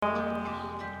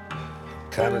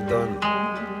kinda done.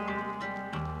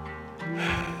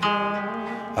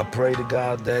 I pray to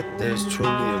God that there's truly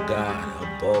a God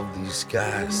above these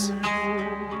skies,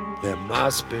 that my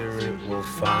spirit will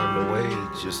find a way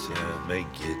just to make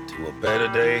it to a better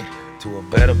day, to a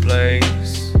better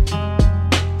place,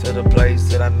 to the place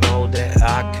that I know that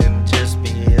I can just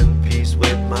be in peace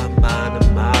with my mind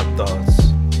and my thoughts,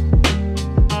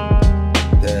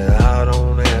 that I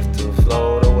don't have to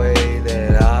float away,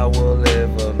 that I will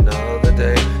live another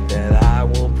day, that I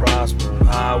will prosper,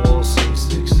 I will see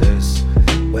success,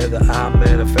 whether I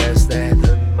manifest that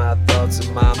in my thoughts,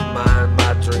 in my mind,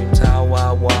 my dreams, how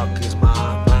I walk is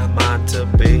my mind to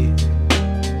be.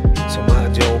 So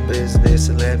mind your business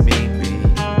and let me be.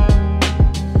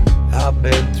 I've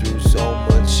been through so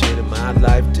much shit in my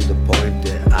life to the point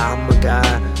that I'm a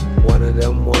guy, one of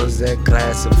them ones that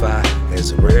classify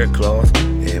as a rare cloth,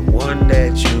 and one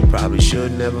that you probably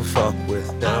should never fuck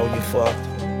with. Now you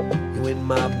fucked, you in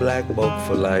my black book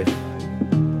for life,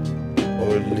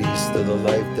 or at least to the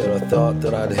life that I thought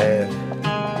that I'd have.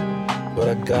 But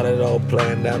I got it all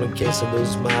planned out in case I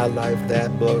lose my life.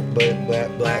 That book,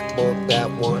 that black book,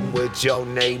 that one with your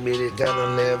name in it,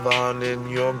 gonna live on, and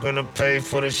you're gonna pay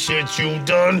for the shit you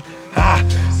done. I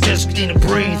just need to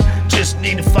breathe, just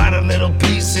need to find a little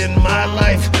peace in my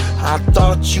life. I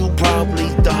thought you probably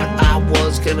thought I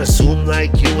was gonna assume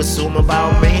like you assume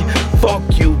about me.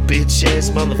 Fuck you, bitch ass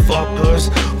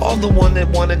motherfuckers. All the one that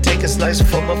wanna take a slice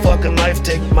from my fucking life.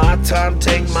 Take my time,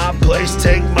 take my place,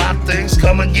 take my things.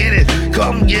 Come and get it,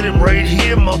 come get it right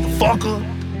here, motherfucker.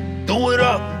 Do it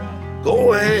up,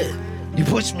 go ahead. You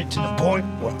push me to the point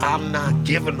where I'm not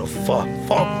giving a fuck.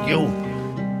 Fuck you,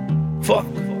 fuck.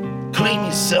 Clean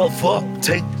yourself up,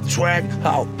 take the track,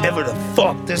 however the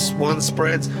fuck this one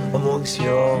spreads amongst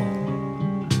y'all.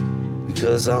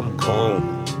 Because I'm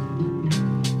calm.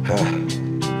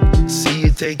 See you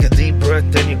take a deep breath,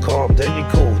 then you calm, then you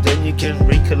cool, then you can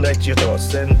recollect your thoughts,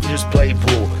 then just play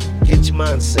pool. Get your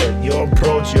mindset, your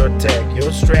approach, your attack,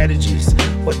 your strategies.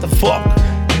 What the fuck?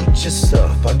 You just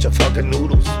a bunch of fucking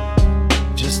noodles.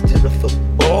 Just in a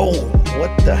football.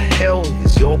 What the hell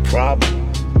is your problem?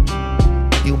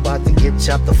 You about to get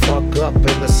chopped the fuck up in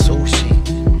the sushi.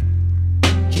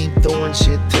 Keep throwing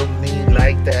shit to me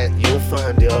like that, you'll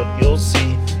find out, you'll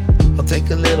see. I'll take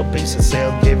a little piece and say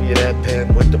I'll give you that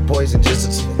pen with the poison just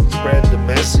to spread the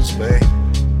message, man.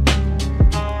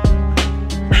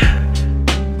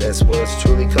 That's what it's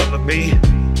truly come to be.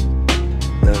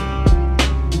 Now,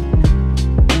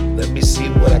 let me see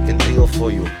what I can deal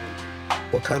for you.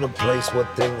 What kind of place,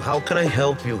 what thing, how can I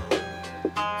help you?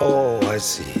 Oh, I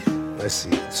see.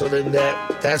 So then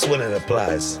that's when it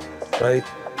applies, right?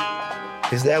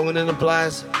 Is that when it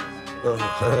applies?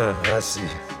 I see.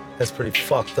 That's pretty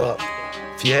fucked up,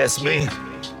 if you ask me.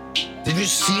 Did you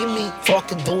see me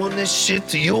fucking doing this shit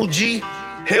to you, G?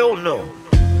 Hell no.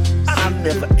 I've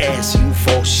never asked you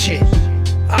for shit.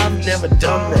 I've never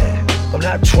done that. I'm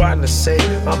not trying to say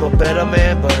I'm a better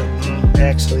man, but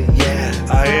actually, yeah,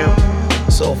 I am.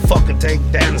 So fucking take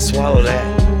that and swallow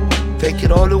that. Take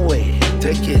it all the way.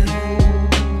 Take it.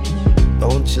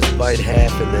 Don't just bite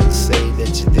half and then say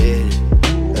that you did.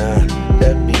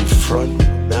 That be front,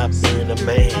 not being a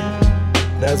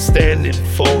man. Not standing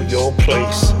for your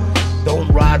place. Don't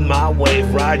ride my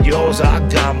wave, ride yours. I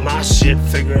got my shit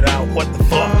figured out. What the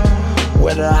fuck?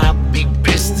 Whether I be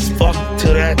pissed as fuck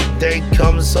till that day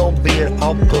comes, so be it.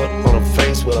 I'll put on a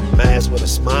face with a mask with a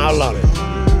smile on it.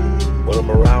 When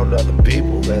I'm around other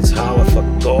people, that's how I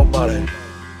fucking go about it.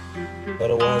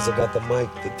 Otherwise, I got the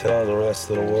mic to tell the rest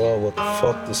of the world what the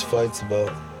fuck this fight's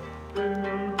about.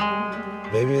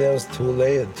 Maybe that was too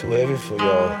late, too heavy for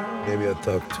y'all. Maybe I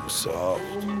talked too soft.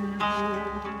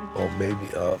 Or maybe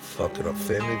I fucking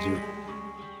offended you.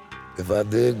 If I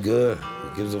did, good.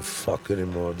 Who gives a fuck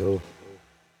anymore, dude?